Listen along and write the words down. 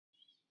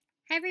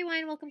Hi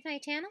everyone, welcome to my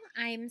channel.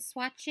 I'm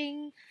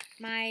swatching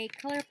my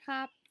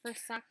ColourPop for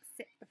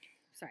Fox's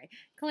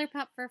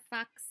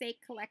Sake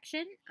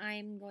collection.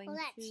 I'm going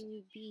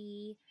to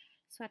be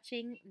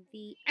swatching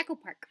the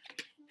echopark.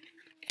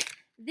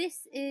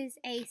 This is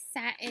a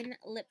satin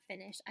lip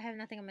finish. I have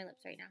nothing on my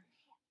lips right now.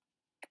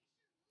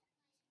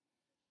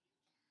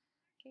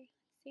 Okay,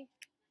 let's see.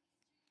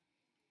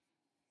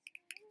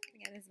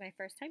 Yeah, this is my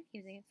first time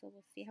using it, so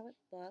we'll see how it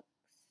looks.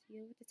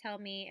 You have to tell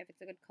me if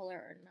it's a good color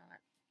or not.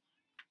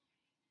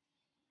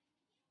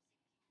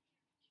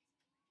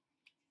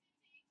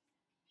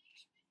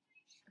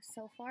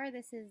 So far,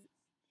 this is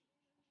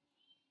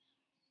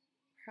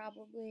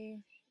probably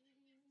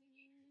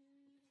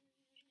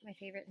my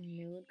favorite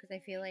nude because I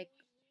feel like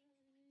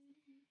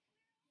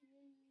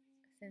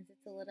since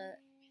it's a little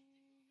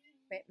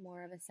bit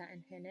more of a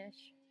satin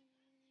finish,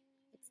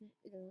 it doesn't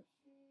look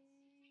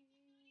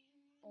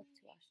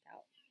too washed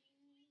out.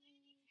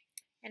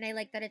 And I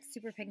like that it's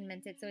super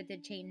pigmented, so it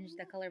did change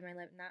the color of my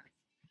lip, not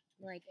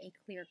like a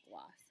clear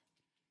gloss.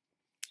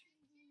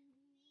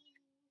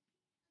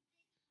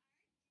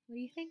 What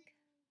do you think?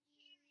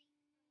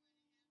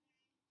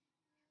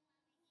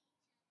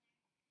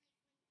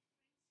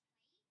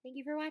 Thank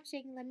you for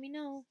watching. Let me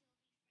know.